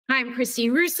Hi, I'm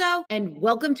Christine Russo, and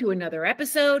welcome to another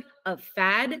episode of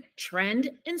Fad, Trend,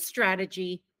 and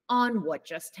Strategy on What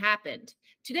Just Happened.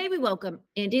 Today, we welcome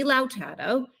Andy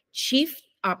Lautato, Chief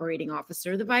Operating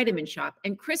Officer of the Vitamin Shop,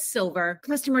 and Chris Silver,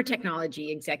 Customer Technology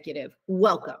Executive.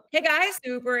 Welcome. Hey guys,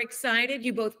 super excited.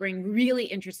 You both bring really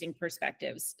interesting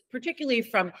perspectives, particularly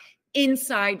from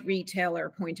inside retailer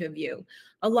point of view.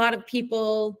 A lot of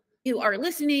people who are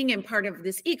listening and part of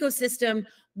this ecosystem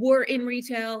were in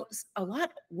retail. A lot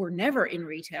were never in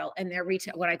retail, and they're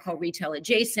retail, what I call retail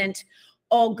adjacent,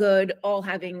 all good, all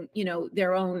having,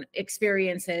 their own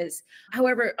experiences.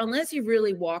 However, unless you've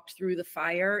really walked through the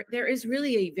fire, there is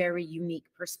really a very unique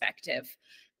perspective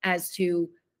as to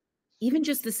even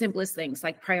just the simplest things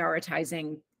like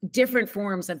prioritizing different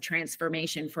forms of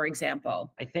transformation, for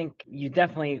example. I think you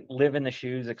definitely live in the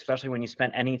shoes, especially when you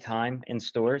spend any time in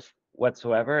stores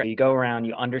whatsoever. You go around,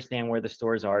 you understand where the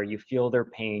stores are, you feel their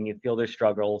pain, you feel their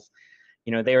struggles.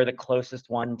 They are the closest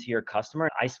one to your customer.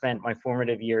 I spent my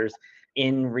formative years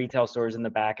in retail stores in the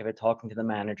back of it, talking to the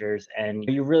managers, and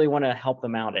you really want to help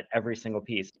them out at every single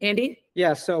piece. Andy?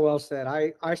 Yeah, so well said.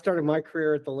 I started my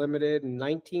career at the Limited in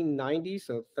 1990,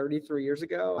 so 33 years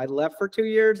ago. I left for 2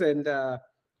 years, and I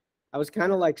was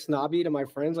kind of like snobby to my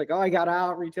friends, like, oh, I got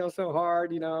out, retail so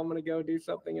hard, I'm going to go do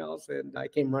something else. And I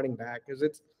came running back because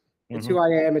it's who I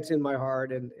am. It's in my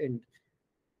heart. And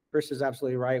Chris is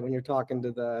absolutely right when you're talking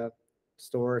to the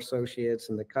store associates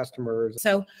and the customers.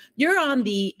 So you're on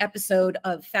the episode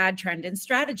of Fad, Trend, and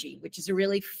Strategy, which is a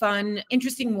really fun,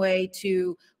 interesting way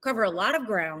to cover a lot of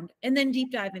ground and then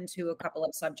deep dive into a couple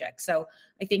of subjects. So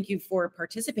I thank you for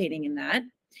participating in that.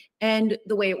 And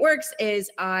the way it works is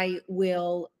I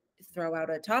will throw out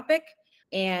a topic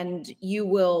and you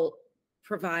will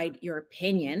provide your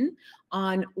opinion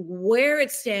on where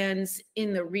it stands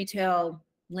in the retail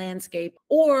landscape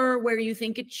or where you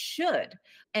think it should.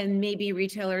 And maybe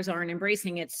retailers aren't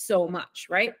embracing it so much,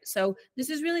 right? So this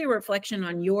is really a reflection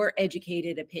on your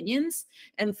educated opinions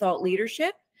and thought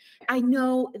leadership. I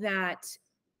know that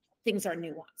things are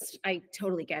nuanced. I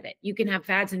totally get it. You can have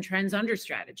fads and trends under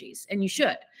strategies, and you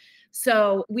should.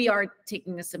 So we are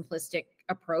taking a simplistic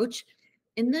approach.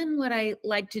 And then what I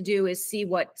like to do is see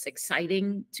what's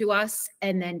exciting to us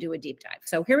and then do a deep dive.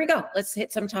 So here we go. Let's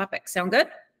hit some topics. Sound good?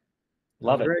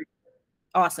 Love it. Great.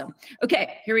 Awesome.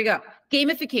 Okay, here we go.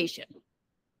 Gamification.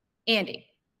 Andy.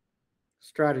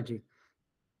 Strategy.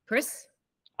 Chris?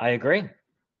 I agree.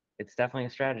 It's definitely a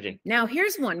strategy. Now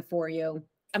here's one for you.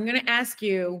 I'm going to ask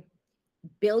you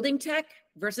building tech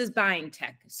versus buying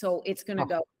tech. So it's going to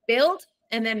go build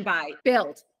and then buy.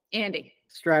 Build. Andy.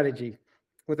 Strategy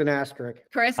with an asterisk.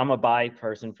 Chris? I'm a buy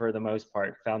person for the most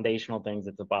part. Foundational things,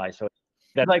 it's a buy. So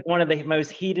that's like one of the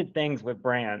most heated things with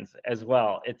brands as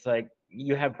well. It's like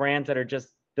you have brands that are just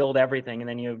build everything, and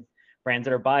then you have brands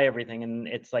that are buy everything, and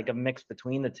it's like a mix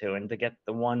between the two. And to get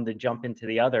the one to jump into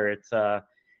the other, it's a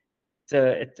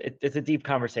deep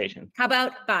conversation. How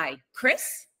about buy?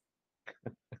 Chris?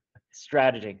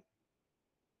 Strategy.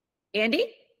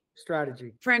 Andy?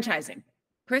 Strategy. Franchising.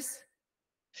 Chris?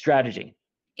 Strategy.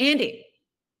 Andy?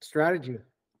 Strategy.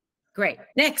 Great.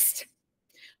 Next,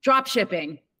 drop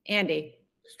shipping. Andy?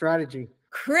 Strategy.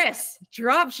 Chris?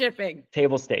 Drop shipping.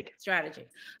 Table stake. Strategy.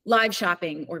 Live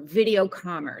shopping or video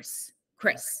commerce.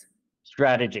 Chris?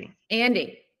 Strategy.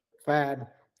 Andy? Fad.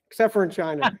 Except for in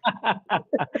China.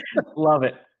 Love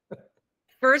it.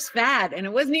 First fad, and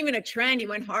it wasn't even a trend. He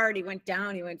went hard, he went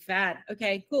down, he went fad.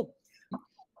 Okay, cool.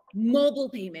 Mobile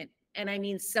payment, and I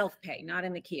mean self-pay, not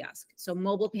in the kiosk. So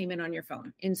mobile payment on your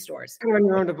phone, in stores. On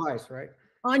your own device, right?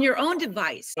 On your own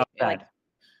device. Fad.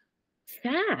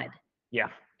 Fad. Yeah.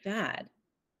 Fad.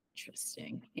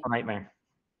 Interesting. A nightmare.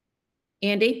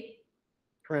 Andy?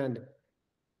 Trend.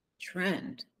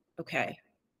 Trend. Okay.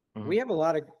 We have a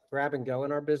lot of grab and go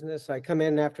in our business. I come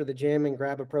in after the gym and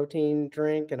grab a protein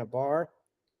drink and a bar.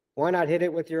 Why not hit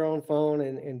it with your own phone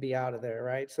and be out of there,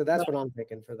 right? So that's what I'm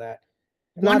thinking for that.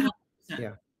 100%.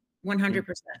 Yeah. 100%.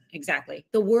 Exactly.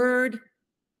 The word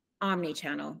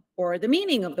omnichannel, or the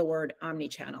meaning of the word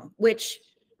omnichannel, which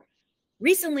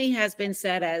recently has been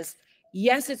said as,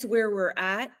 yes, it's where we're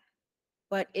at,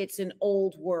 but it's an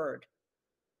old word.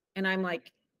 And I'm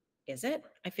like, is it?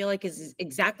 I feel like it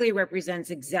exactly represents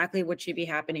exactly what should be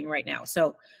happening right now.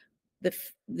 So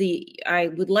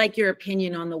I would like your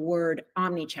opinion on the word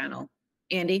omnichannel.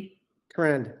 Andy?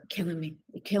 Trend. Killing me.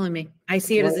 You're killing me. I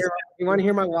see it as You want to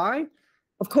hear my why?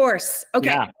 Of course. Okay.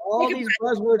 Yeah. All these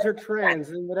buzzwords are trends,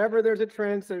 and whatever there's a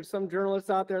trend, there's some journalists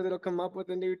out there that'll come up with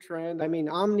a new trend. I mean,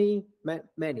 omni,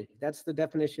 many. That's the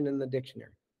definition in the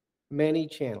dictionary. Many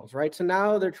channels, right? So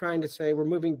now they're trying to say we're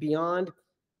moving beyond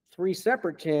 3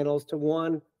 separate channels to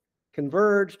one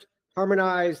converged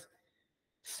harmonized,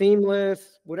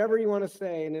 seamless, whatever you want to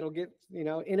say, and it'll get,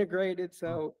 integrated.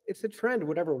 So it's a trend,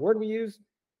 whatever word we use.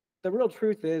 The real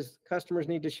truth is customers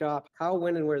need to shop how,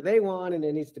 when, and where they want, and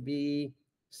it needs to be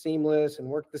seamless and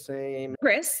work the same.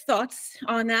 Chris, thoughts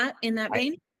on that in that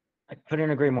vein? I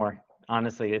couldn't agree more.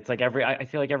 Honestly, it's like I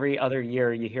feel like every other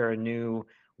year you hear a new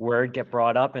word get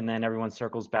brought up, and then everyone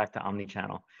circles back to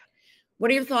omnichannel.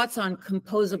 What are your thoughts on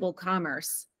composable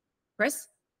commerce? Chris?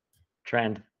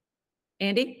 Trend.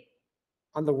 Andy?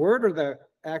 On the word or the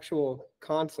actual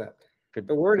concept? Good.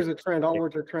 The word is a trend. All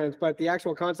words are trends, but the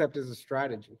actual concept is a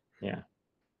strategy. Yeah.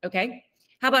 Okay.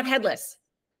 How about headless?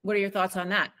 What are your thoughts on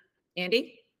that?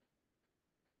 Andy?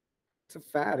 It's a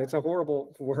fad. It's a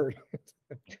horrible word.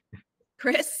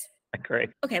 Chris? Great.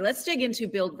 Okay, let's dig into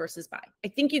build versus buy. I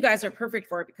think you guys are perfect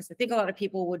for it because I think a lot of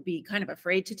people would be kind of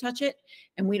afraid to touch it,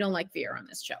 and we don't like fear on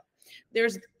this show.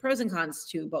 There's pros and cons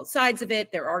to both sides of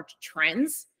it. There are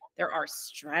trends. There are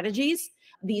strategies.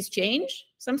 These change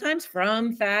sometimes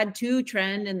from fad to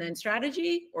trend and then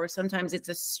strategy, or sometimes it's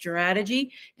a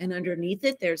strategy and underneath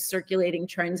it, there's circulating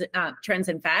trends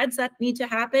and fads that need to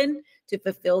happen to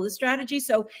fulfill the strategy.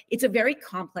 So it's a very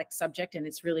complex subject and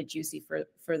it's really juicy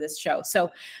for this show.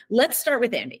 So let's start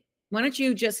with Andy. Why don't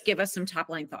you just give us some top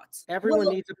line thoughts? Everyone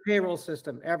needs a payroll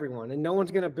system, everyone, and no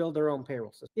one's going to build their own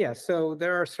payroll system. Yeah, so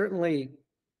there are certainly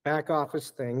back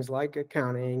office things like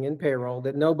accounting and payroll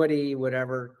that nobody would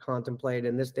ever contemplate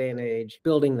in this day and age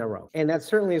building their own. And that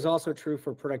certainly is also true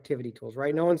for productivity tools,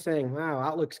 right? No one's saying, wow,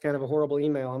 Outlook's kind of a horrible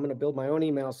email. I'm going to build my own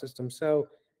email system. So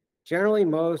generally,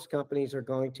 most companies are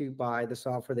going to buy the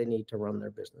software they need to run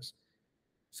their business.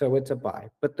 So it's a buy.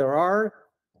 But there are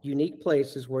unique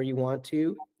places where you want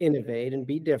to innovate and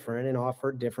be different and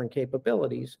offer different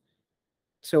capabilities.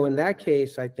 So in that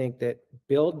case, I think that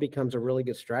build becomes a really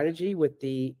good strategy with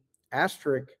the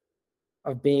asterisk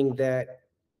of being that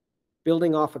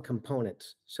building off of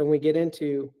components. So when we get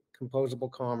into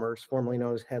composable commerce, formerly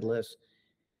known as headless,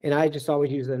 and I just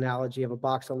always use the analogy of a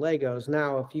box of Legos.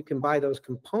 Now, if you can buy those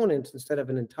components instead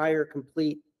of an entire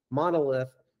complete monolith,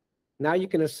 now you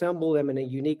can assemble them in a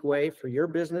unique way for your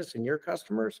business and your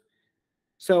customers.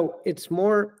 So it's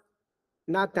more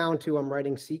not down to I'm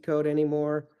writing C code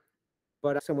anymore,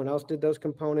 but someone else did those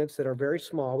components that are very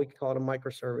small. We could call it a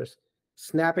microservice,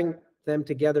 snapping them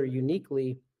together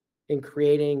uniquely and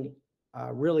creating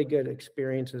really good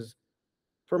experiences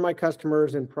for my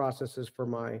customers and processes for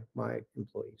my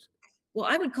employees. Well,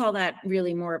 I would call that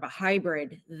really more of a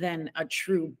hybrid than a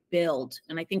true build.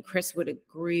 And I think Chris would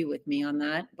agree with me on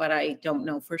that, but I don't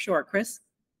know for sure. Chris?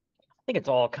 I think it's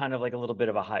all kind of like a little bit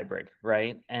of a hybrid,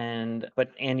 right?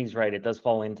 But Andy's right, it does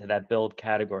fall into that build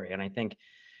category. And I think,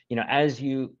 as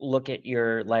you look at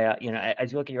your layout,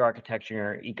 as you look at your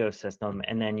architecture, your ecosystem,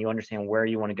 and then you understand where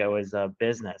you want to go as a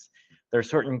business, there are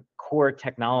certain core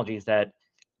technologies that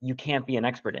you can't be an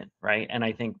expert in, right? And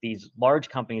I think these large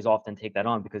companies often take that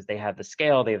on because they have the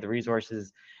scale, they have the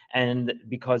resources, and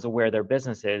because of where their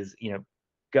business is,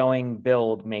 going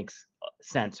build makes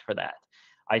sense for that.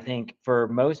 I think for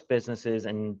most businesses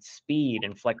and speed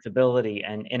and flexibility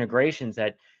and integrations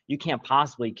that you can't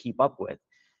possibly keep up with,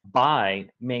 buy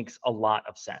makes a lot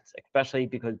of sense, especially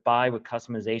because buy with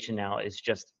customization now is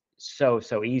just so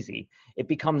easy. It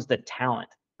becomes the talent,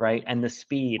 right? And the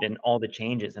speed and all the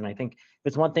changes. And I think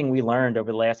it's one thing we learned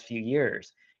over the last few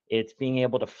years. It's being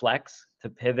able to flex, to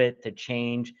pivot, to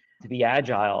change, to be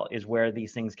agile is where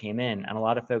these things came in. And a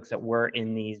lot of folks that were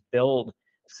in these build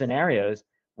scenarios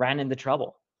ran into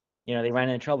trouble. They ran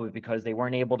into trouble because they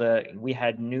weren't able to, we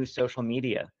had new social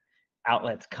media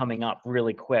outlets coming up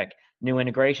really quick, new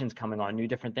integrations coming on, new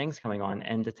different things coming on.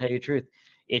 And to tell you the truth,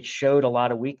 it showed a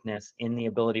lot of weakness in the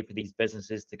ability for these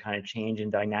businesses to kind of change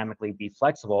and dynamically be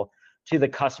flexible to the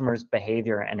customer's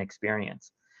behavior and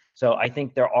experience. So I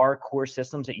think there are core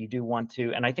systems that you do want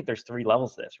to, and I think there's 3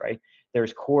 levels to this, right?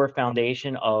 There's core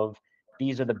foundation of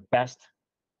these are the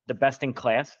best in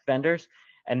class vendors.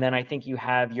 And then I think you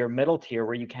have your middle tier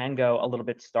where you can go a little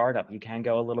bit startup, you can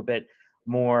go a little bit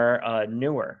more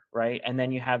newer, right? And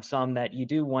then you have some that you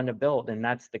do want to build, and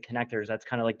that's the connectors. That's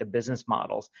kind of like the business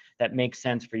models that make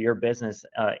sense for your business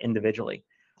individually.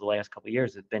 The last couple of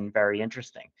years has been very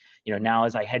interesting. Now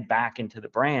as I head back into the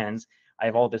brands, I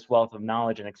have all this wealth of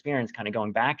knowledge and experience kind of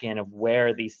going back in of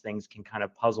where these things can kind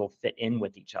of puzzle fit in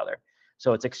with each other.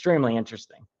 So it's extremely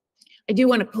interesting. I do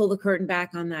want to pull the curtain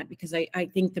back on that because I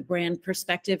think the brand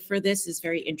perspective for this is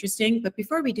very interesting. But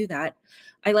before we do that,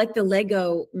 I like the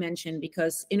Lego mention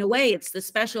because in a way it's the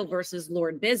special versus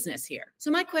Lord business here. So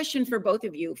my question for both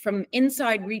of you from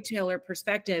inside retailer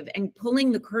perspective and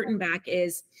pulling the curtain back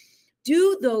is,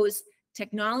 do those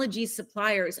technology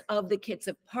suppliers of the kits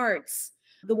of parts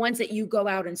the ones that you go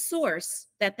out and source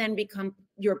that then become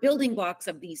your building blocks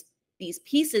of these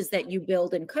pieces that you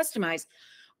build and customize,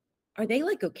 are they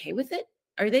like okay with it?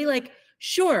 Are they like,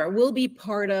 sure, we'll be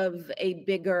part of a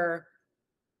bigger,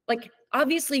 like,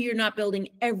 obviously you're not building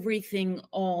everything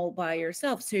all by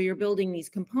yourself. So you're building these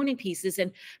component pieces,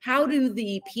 and how do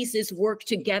the pieces work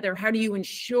together? How do you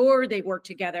ensure they work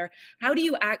together? How do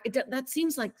you act? That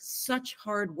seems like such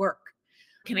hard work.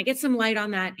 Can I get some light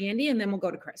on that, Andy? And then we'll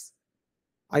go to Chris.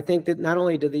 I think that not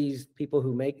only do these people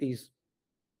who make these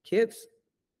kits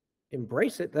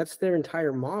embrace it, that's their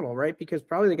entire model, right? Because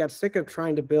probably they got sick of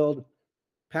trying to build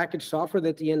packaged software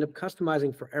that they end up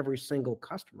customizing for every single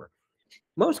customer.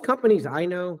 Most companies I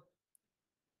know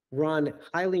run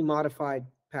highly modified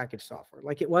package software.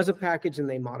 Like it was a package and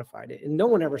they modified it. And no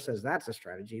one ever says that's a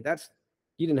strategy.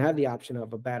 You didn't have the option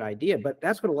of a bad idea, but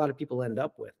that's what a lot of people end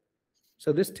up with.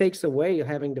 So this takes away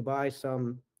having to buy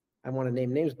some, I want to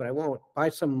name names, but I won't, buy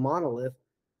some monolith,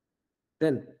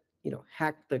 then,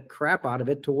 hack the crap out of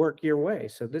it to work your way.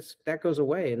 So that goes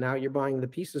away. And now you're buying the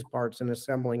pieces, parts, and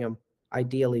assembling them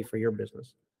ideally for your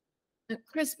business.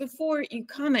 Chris, before you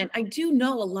comment, I do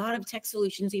know a lot of tech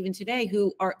solutions even today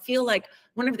who feel like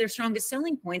one of their strongest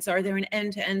selling points are they're an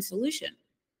end-to-end solution,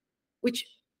 which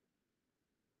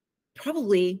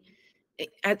probably,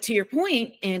 to your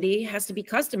point, Andy, has to be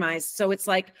customized. So it's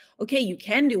like, okay, you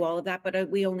can do all of that, but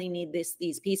we only need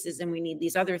these pieces, and we need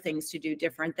these other things to do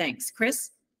different things.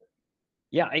 Chris?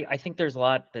 Yeah, I think there's a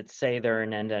lot that say they're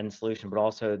an end-to-end solution, but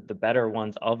also the better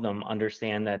ones of them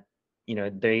understand that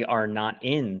they are not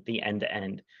in the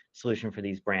end-to-end solution for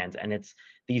these brands. And it's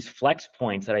these flex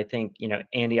points that I think,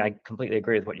 Andy, I completely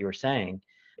agree with what you were saying.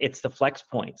 It's the flex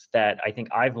points that I think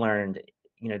I've learned,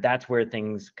 that's where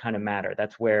things kind of matter.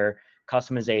 That's where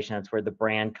customization, that's where the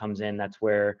brand comes in. That's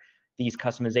where these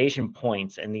customization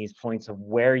points and these points of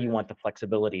where you want the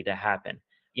flexibility to happen,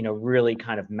 really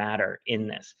kind of matter in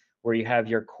this, where you have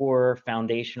your core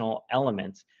foundational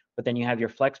elements, but then you have your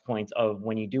flex points of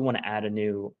when you do want to add a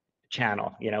new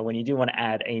channel, when you do want to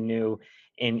add a new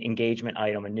engagement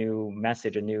item, a new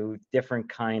message, a new different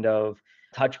kind of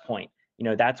touch point,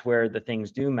 that's where the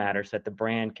things do matter, so that the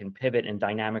brand can pivot and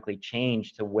dynamically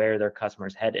change to where their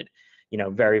customers headed,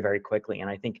 very, very quickly. And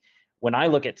I think when I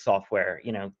look at software,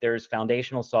 there's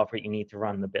foundational software you need to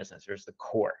run the business. There's the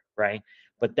core, right?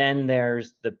 But then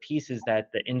there's the pieces that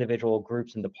the individual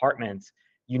groups and departments,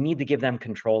 you need to give them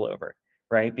control over,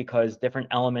 right? Because different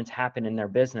elements happen in their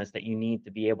business that you need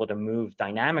to be able to move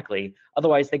dynamically.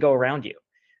 Otherwise, they go around you.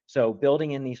 So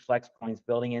building in these flex points,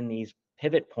 building in these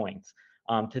pivot points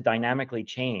to dynamically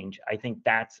change, I think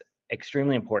that's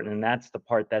extremely important. And that's the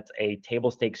part that's a table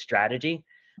stakes strategy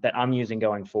that I'm using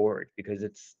going forward, because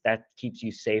that keeps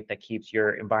you safe, that keeps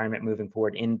your environment moving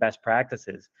forward in best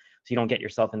practices, so you don't get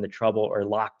yourself into trouble or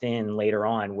locked in later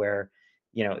on where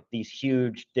these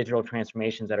huge digital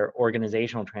transformations that are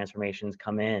organizational transformations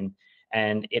come in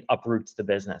and it uproots the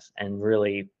business and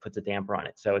really puts a damper on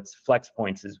it. So it's flex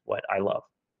points is what I love.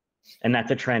 And that's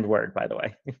a trend word, by the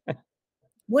way.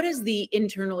 What is the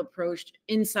internal approach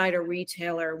inside a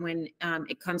retailer when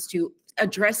it comes to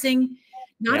addressing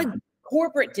not a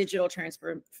corporate digital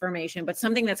transformation, but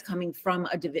something that's coming from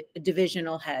a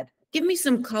divisional head? Give me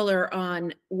some color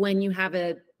on when you have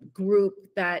a group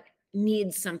that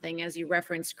needs something, as you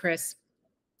referenced, Chris,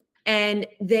 and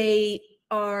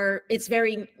it's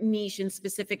very niche and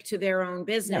specific to their own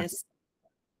business.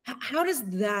 Yeah. How does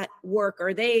that work?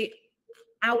 Are they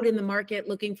out in the market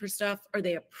looking for stuff? Are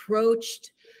they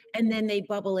approached and then they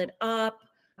bubble it up?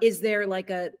 Is there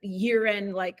like a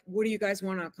year-end, like, what do you guys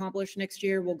want to accomplish next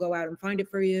year? We'll go out and find it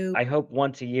for you. I hope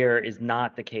once a year is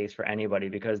not the case for anybody,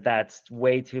 because that's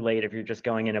way too late if you're just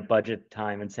going in a budget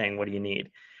time and saying, what do you need?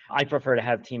 I prefer to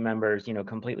have team members,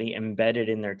 completely embedded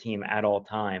in their team at all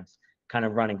times, kind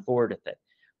of running forward with it.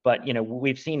 But,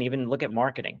 we've seen, even look at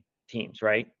marketing teams,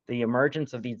 right? The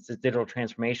emergence of these digital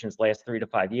transformations last 3 to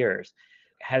 5 years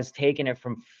has taken it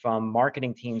from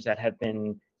marketing teams that have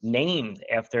been named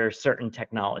after certain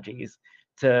technologies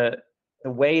to the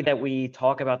way that we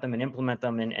talk about them and implement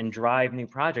them and drive new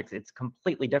projects. It's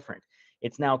completely different.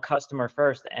 It's now customer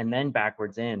first and then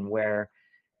backwards in, where,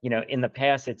 in the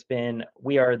past it's been,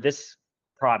 we are this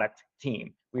product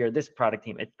team. We are this product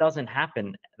team. It doesn't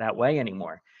happen that way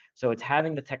anymore. So it's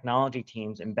having the technology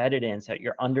teams embedded in, so that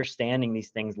you're understanding these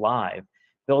things live,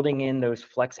 building in those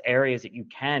flex areas that you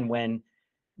can when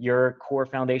your core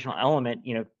foundational element,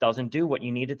 doesn't do what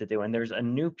you need it to do. And there's a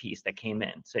new piece that came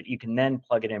in, so that you can then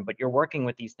plug it in, but you're working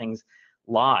with these things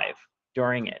live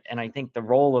during it. And I think the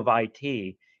role of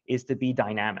IT is to be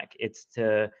dynamic. It's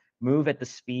to move at the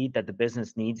speed that the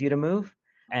business needs you to move.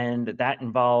 And that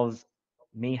involves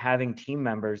me having team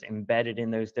members embedded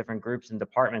in those different groups and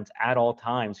departments at all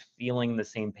times, feeling the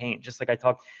same pain. Just like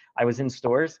I was in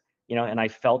stores, and I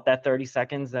felt that 30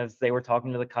 seconds as they were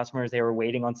talking to the customers, they were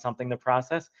waiting on something to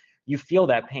process. You feel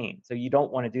that pain. So you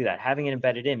don't want to do that. Having it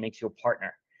embedded in makes you a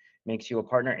partner,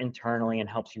 internally, and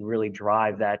helps you really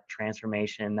drive that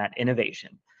transformation, that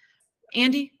innovation.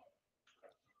 Andy?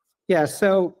 Yeah,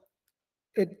 so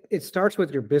it starts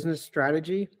with your business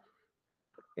strategy.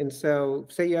 And so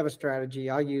say you have a strategy,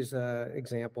 I'll use an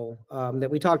example that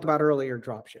we talked about earlier,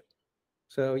 dropship.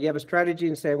 So you have a strategy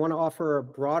and say, I want to offer a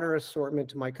broader assortment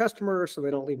to my customers so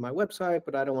they don't leave my website,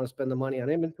 but I don't want to spend the money on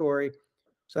inventory.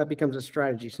 So that becomes a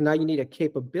strategy. So now you need a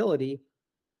capability.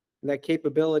 And that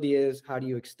capability is, how do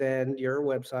you extend your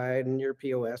website and your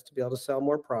POS to be able to sell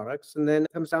more products? And then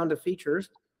it comes down to features.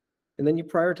 And then you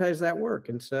prioritize that work.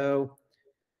 And so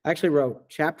I actually wrote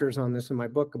chapters on this in my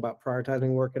book about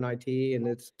prioritizing work in IT.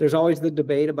 And there's always the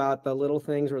debate about the little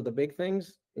things or the big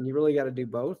things. And you really got to do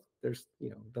both. There's,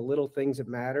 the little things that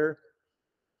matter.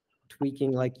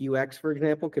 Tweaking like UX, for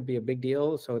example, could be a big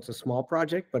deal. So it's a small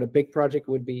project, but a big project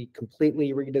would be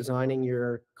completely redesigning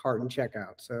your cart and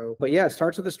checkout. So, but yeah, it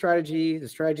starts with a strategy. The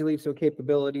strategy leads to a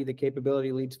capability. The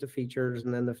capability leads to features.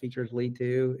 And then the features lead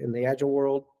to, in the agile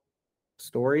world,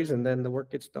 stories. And then the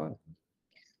work gets done.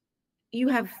 You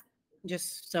have,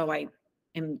 just so I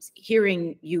am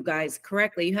hearing you guys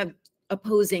correctly, you have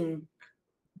opposing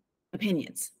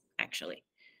opinions, actually,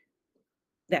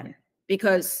 then,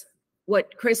 because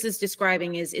what Chris is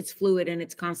describing is it's fluid and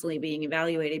it's constantly being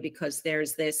evaluated because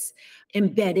there's this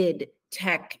embedded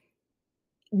tech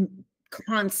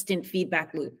constant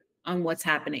feedback loop on what's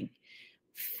happening,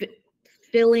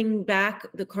 filling back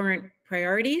the current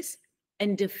priorities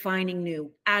and defining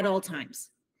new at all times.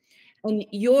 And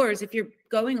yours, if you're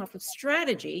going off of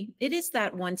strategy, it is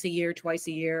that once a year, twice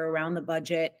a year, around the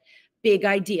budget, big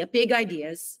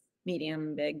ideas,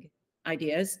 medium, big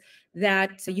ideas,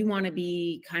 that you want to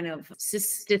be kind of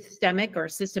systemic or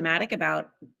systematic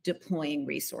about deploying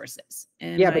resources.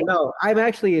 And yeah, but no, I'm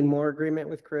actually in more agreement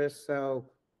with Chris. So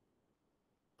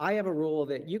I have a rule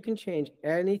that you can change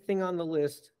anything on the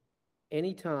list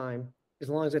anytime as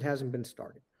long as it hasn't been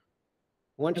started.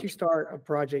 Once you start a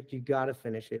project, you got to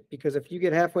finish it, because if you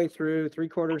get halfway through,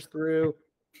 3/4 through,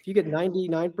 if you get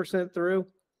 99% through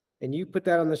and you put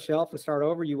that on the shelf and start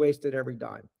over, you wasted every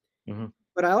dime. Mm-hmm.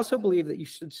 But I also believe that you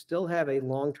should still have a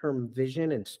long-term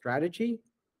vision and strategy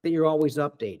that you're always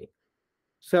updating.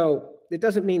 So it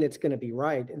doesn't mean it's going to be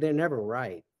right. They're never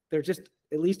right. They're just,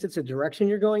 at least it's a direction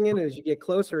you're going in. As you get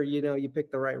closer, you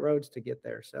pick the right roads to get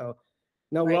there. So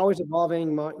no, we're always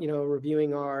evolving,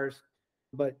 reviewing ours.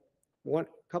 But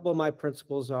couple of my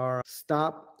principles are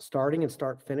stop starting and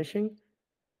start finishing.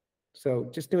 So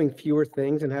just doing fewer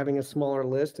things and having a smaller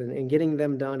list and getting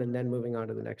them done and then moving on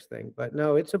to the next thing. But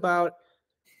no, it's about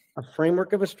a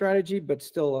framework of a strategy, but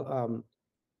still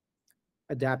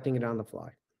adapting it on the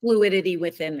fly. Fluidity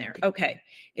within there. Okay.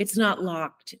 It's not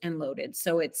locked and loaded.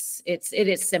 So it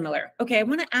is similar. Okay. I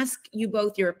want to ask you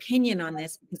both your opinion on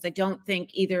this, because I don't think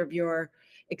either of your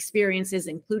experiences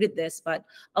included this, but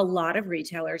a lot of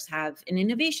retailers have an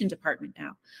innovation department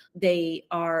now.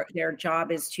 Their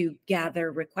job is to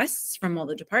gather requests from all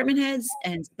the department heads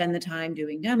and spend the time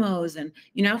doing demos, and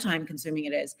how time consuming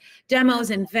it is. Demos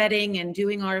and vetting and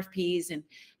doing RFPs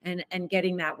and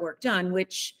getting that work done,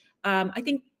 which I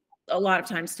think a lot of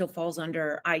times still falls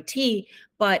under IT,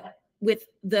 but with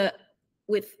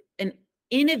an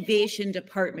innovation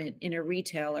department in a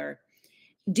retailer,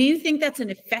 do you think that's an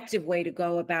effective way to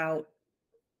go about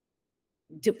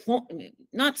deployment?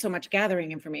 Not so much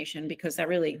gathering information, because that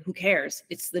really, who cares?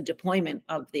 It's the deployment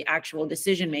of the actual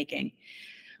decision making.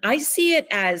 I see it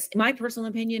as, my personal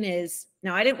opinion is,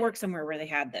 now I didn't work somewhere where they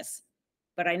had this,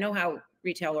 but I know how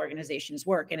retail organizations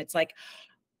work. And it's like,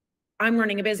 I'm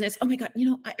running a business. Oh my God,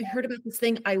 I heard about this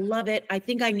thing. I love it. I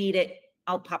think I need it.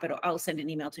 I'll send an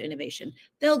email to innovation.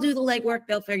 They'll do the legwork.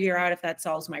 They'll figure out if that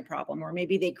solves my problem. Or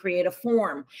maybe they create a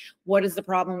form. What is the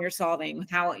problem you're solving?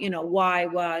 How,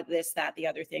 why, this, that, the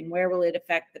other thing? Where will it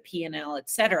affect the P&L, et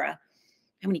cetera?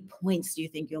 How many points do you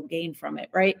think you'll gain from it,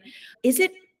 right? Is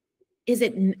it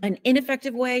an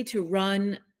ineffective way to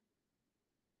run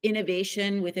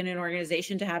innovation within an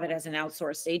organization, to have it as an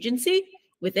outsourced agency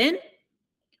within?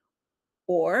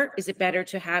 Or is it better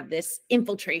to have this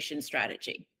infiltration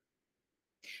strategy?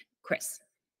 Chris.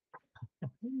 So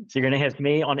you're going to ask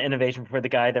me on innovation for the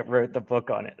guy that wrote the book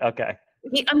on it. Okay.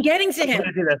 I'm getting to him.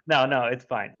 No, it's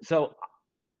fine. So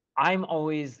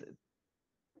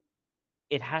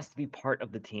it has to be part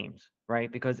of the teams, right?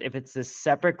 Because if it's this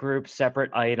separate group,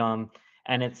 separate item,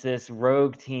 and it's this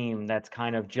rogue team that's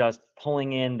kind of just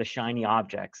pulling in the shiny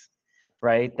objects,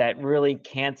 right, that really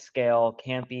can't scale,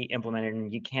 can't be implemented,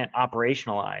 and you can't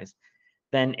operationalize,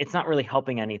 then it's not really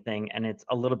helping anything. And it's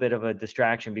a little bit of a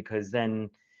distraction, because then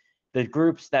the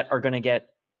groups that are going to get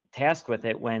tasked with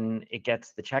it, when it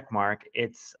gets the check mark,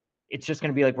 it's just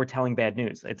going to be like, we're telling bad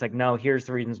news. It's like, no, here's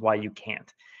the reasons why you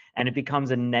can't. And it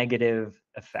becomes a negative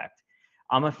effect.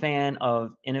 I'm a fan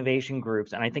of innovation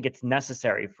groups, and I think it's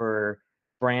necessary for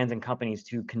brands and companies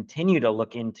to continue to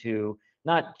look into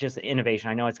not just innovation.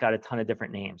 I know it's got a ton of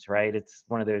different names, right? It's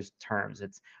one of those terms.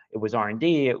 It was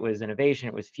R&D, it was innovation,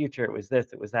 it was future, it was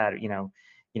this, it was that.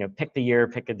 Pick the year,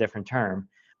 pick a different term.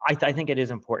 I think it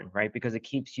is important, right? Because it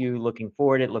keeps you looking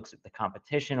forward. It looks at the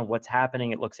competition of what's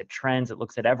happening. It looks at trends. It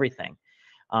looks at everything.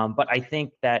 But I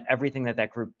think that everything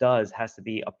that group does has to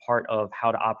be a part of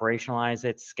how to operationalize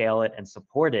it, scale it, and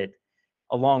support it,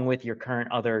 along with your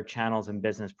current other channels and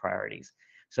business priorities.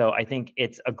 So I think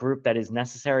it's a group that is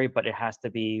necessary, but it has to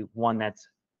be one that's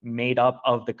made up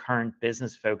of the current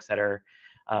business folks that are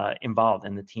involved,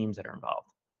 and the teams that are involved.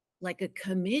 Like a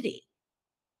committee.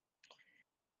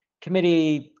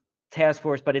 Committee, task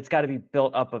force, but it's got to be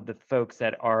built up of the folks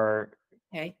that are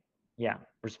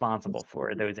responsible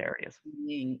for those areas.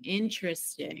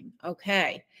 Interesting.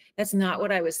 Okay. That's not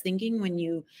what I was thinking when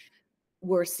you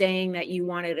were saying that you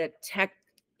wanted a tech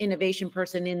innovation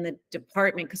person in the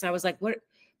department, because I was like, what?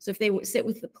 So if they sit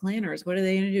with the planners, what are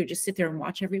they going to do? Just sit there and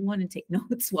watch everyone and take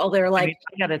notes while they're like,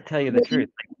 I got to tell you the truth.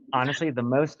 Like, honestly, the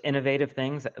most innovative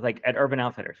things, like at Urban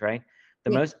Outfitters, right? The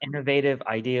most innovative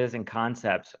ideas and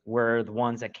concepts were the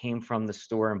ones that came from the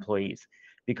store employees,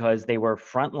 because they were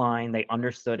frontline. They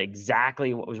understood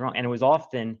exactly what was wrong. And it was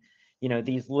often,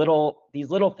 these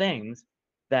little things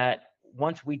that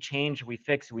once we changed, we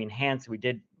fixed, we enhanced, we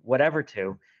did whatever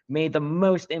to, made the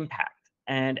most impact.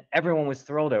 And everyone was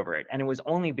thrilled over it. And it was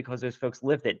only because those folks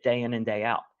lived it day in and day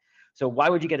out. So why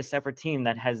would you get a separate team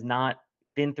that has not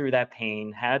been through that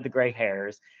pain, had the gray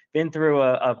hairs, been through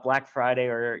a Black Friday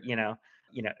or,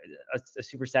 a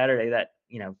Super Saturday that,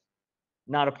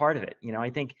 not a part of it? I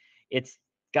think it's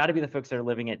got to be the folks that are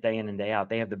living it day in and day out.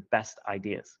 They have the best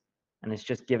ideas, and it's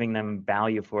just giving them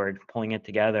value for it, pulling it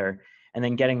together, and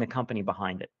then getting the company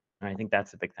behind it. And I think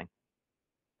that's the big thing.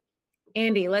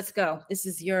 Andy, let's go. This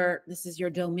is your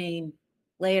domain.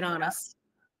 Lay it on us.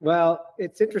 Well,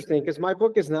 it's interesting because my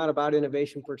book is not about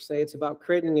innovation per se. It's about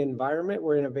creating an environment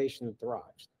where innovation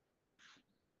thrives.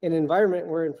 An environment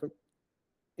where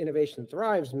innovation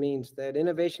thrives means that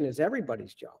innovation is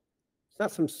everybody's job. It's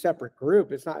not some separate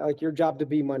group. It's not like your job to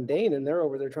be mundane and they're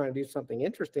over there trying to do something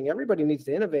interesting. Everybody needs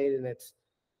to innovate, and it's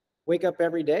wake up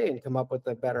every day and come up with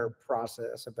a better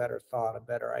process, a better thought, a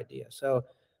better idea. So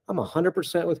I'm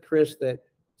 100% with Chris that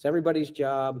it's everybody's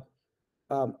job.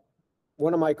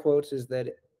 One of my quotes is that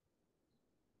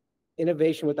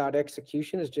innovation without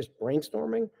execution is just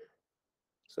brainstorming.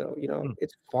 So,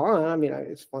 it's fun. I mean,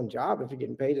 it's a fun job if you're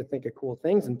getting paid to think of cool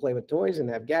things and play with toys and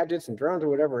have gadgets and drones or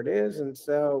whatever it is. And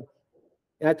so,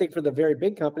 and I think for the very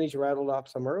big companies, you rattled off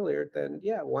some earlier, then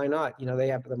yeah, why not? They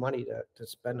have the money to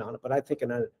spend on it. But I think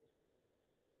in a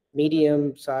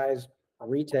medium-sized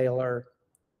retailer,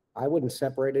 I wouldn't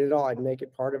separate it at all. I'd make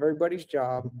it part of everybody's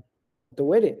job. The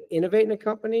way to innovate in a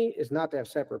company is not to have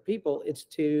separate people. It's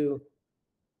to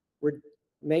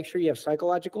make sure you have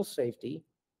psychological safety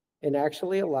and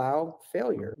actually allow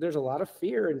failure. There's a lot of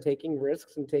fear in taking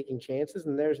risks and taking chances,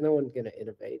 and there's no one going to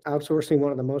innovate. Outsourcing,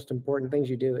 one of the most important things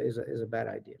you do, is a bad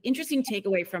idea. Interesting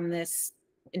takeaway from this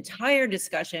entire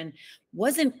discussion.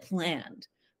 Wasn't planned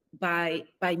by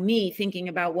me thinking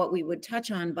about what we would touch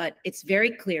on, but it's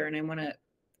very clear, and I want to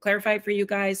clarify for you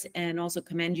guys and also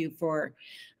commend you for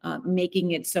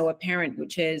making it so apparent,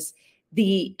 which is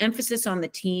the emphasis on the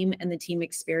team and the team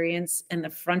experience and the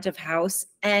front of house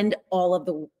and all of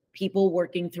the people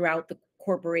working throughout the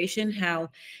corporation, how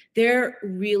they're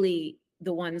really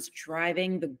the ones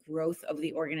driving the growth of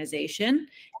the organization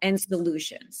and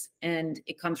solutions. And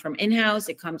it comes from in-house,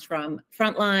 it comes from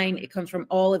frontline, it comes from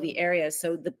all of the areas.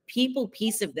 So the people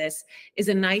piece of this is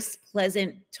a nice,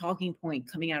 pleasant talking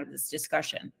point coming out of this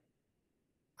discussion.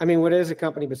 I mean, what is a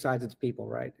company besides its people,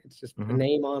 right? It's just a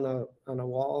name on a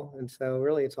wall. And so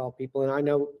really it's all people. And I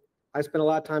know I spent a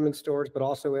lot of time in stores, but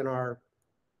also in our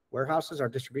warehouses, our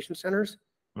distribution centers.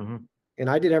 And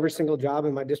I did every single job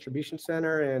in my distribution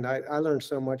center. And I learned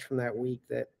so much from that week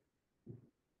that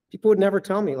people would never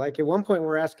tell me. Like at one point,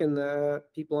 we're asking the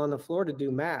people on the floor to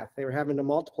do math. They were having to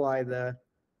multiply the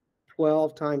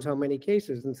 12 times how many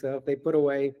cases. And so if they put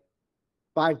away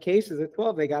 5 cases at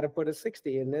 12, they got to put a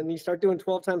 60. And then you start doing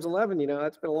 12 times 11,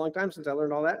 that's been a long time since I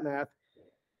learned all that math.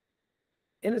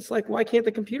 And it's like, why can't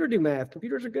the computer do math?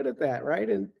 Computers are good at that, right?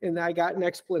 And I got an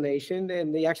explanation,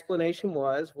 and the explanation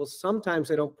was, well, sometimes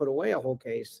they don't put away a whole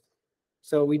case.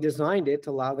 So we designed it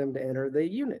to allow them to enter the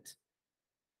unit.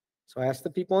 So I asked the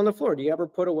people on the floor, do you ever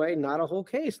put away not a whole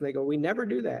case? And they go, we never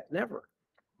do that, never.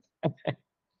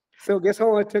 So guess how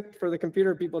long it took for the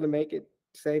computer people to make it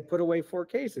say put away 4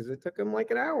 cases? It took them like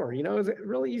an hour. You know, it was a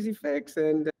really easy fix.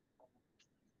 And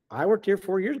I worked here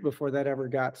 4 years before that ever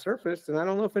got surfaced, and I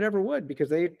don't know if it ever would, because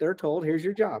they're told, here's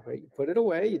your job. Right? You put it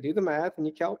away, you do the math, and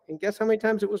you count. And guess how many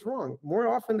times it was wrong? More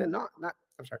often than not.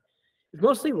 I'm sorry. It's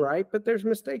mostly right, but there's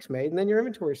mistakes made, and then your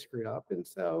inventory screwed up. And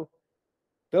so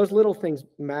those little things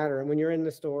matter. And when you're in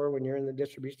the store, when you're in the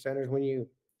distribution centers, when you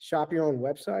shop your own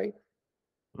website,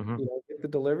 Mhm. you know, get the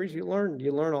deliveries, you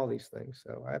learn all these things.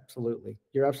 So absolutely,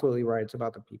 you're absolutely right. It's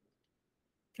about the people.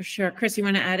 For sure. Chris, you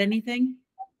want to add anything?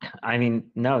 I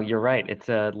mean, no, you're right. It's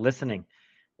listening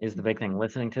is the big thing.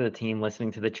 Listening to the team,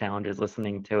 listening to the challenges,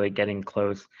 listening to it, getting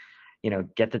close,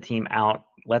 get the team out,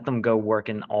 let them go work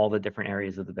in all the different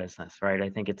areas of the business, right? I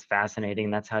think it's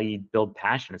fascinating. That's how you build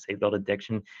passion. It's how you build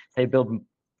addiction. It's how you build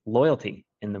loyalty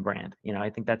in the brand. I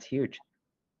think that's huge.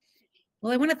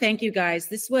 Well, I want to thank you guys.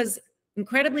 This was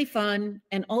incredibly fun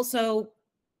and also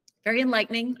very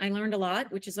enlightening. I learned a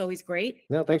lot, which is always great.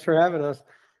 No, thanks for having us.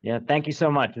 Yeah, thank you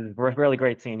so much. It was really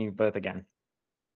great seeing you both again.